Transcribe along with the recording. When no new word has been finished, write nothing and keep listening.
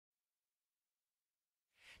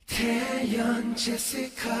태연,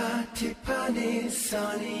 제시카, 티파니,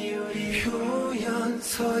 써니, 유리, 효연,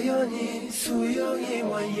 서연이,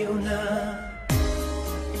 수영이와 유나.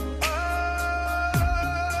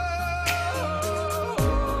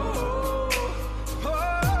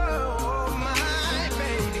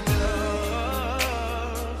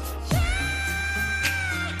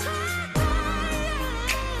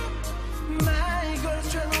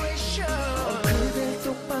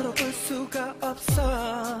 수가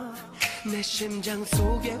없어. 내 심장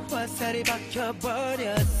속에 화살이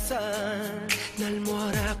박혀버렸어. 날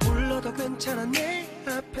뭐라 불러도 괜찮아. 내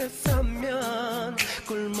앞에 서면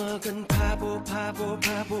꿀먹은 바보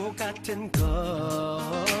같은 거.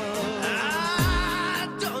 I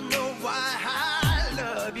don't know why I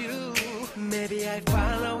love you. Maybe I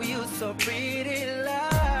follow you so pretty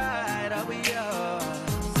light of you.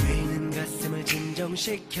 뛰는 가슴을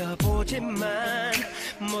진정시켜보지만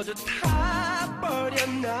모두 다 버려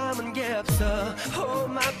남은 게 없어. Oh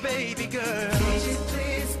my baby girl, Easy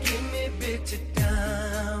please give me a bit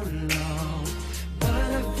down low. But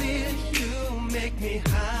I feel you make me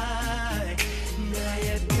high.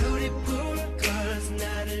 나의 beautiful girls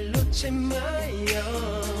나를 놓지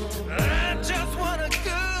마요. I just wanna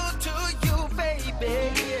go to you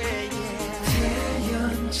baby.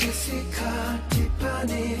 태연, 제시카,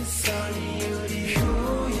 티파니, 써니, 유리,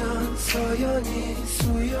 효연, 서연이,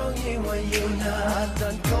 수영이와 유나.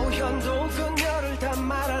 어떤 고현도 그녀를 다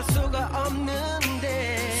말할 수가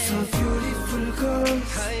없는데. So beautiful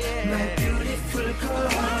girls, my beautiful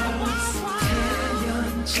girls.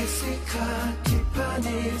 태연, 제시카, 티파니,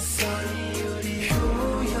 써니, 유리,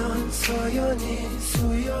 효연, 서연이,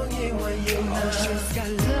 수영이와 유나. Oh, she's got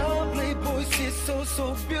lovely voices, so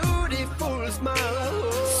beautiful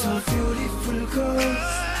smile. So beautiful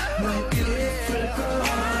girls, my beautiful girls.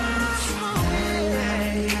 La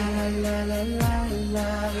la la la la la.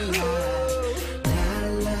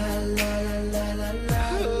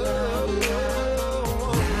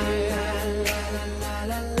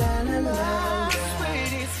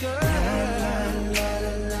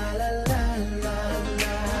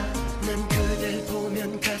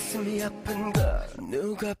 아픈 거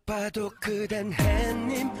누가 봐도 그댄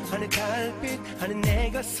햇님 하늘 달빛 하늘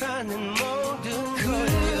내가 사는 모든 걸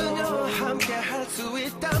그녀와 함께 할 수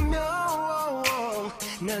있다면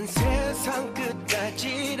난 세상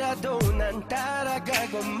끝까지라도 난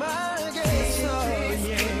따라가고 말겠어.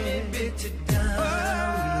 Yeah.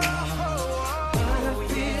 But I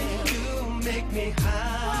feel you make me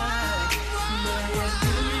high. 나의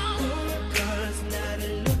beautiful girls 나를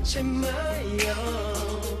놓지 마요.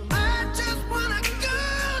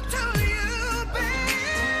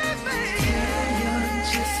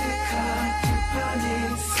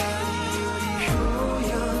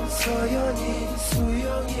 서연이,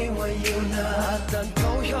 수영이와 유나. 어떤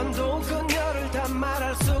고현도 그녀를 다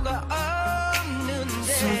말할 수가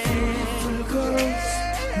없는데. So beautiful girls,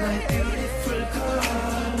 my beautiful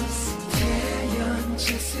girls. 태연,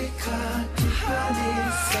 제시카, 티파니,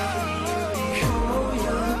 써니, 유리, 효연,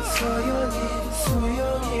 서연이,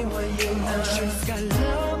 수영이와 유나. Oh, she's got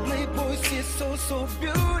lovely voices, so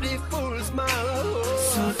beautiful smile.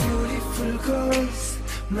 So beautiful girls,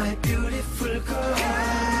 my beautiful girls.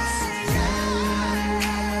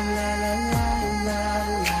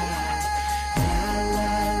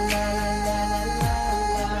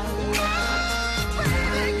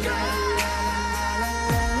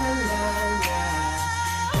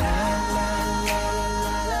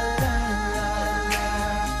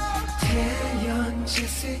 태연,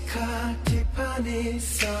 제시카, 티파니,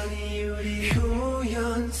 써니, 유리,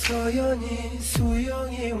 효연, 서연이,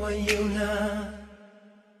 수영이와 유나.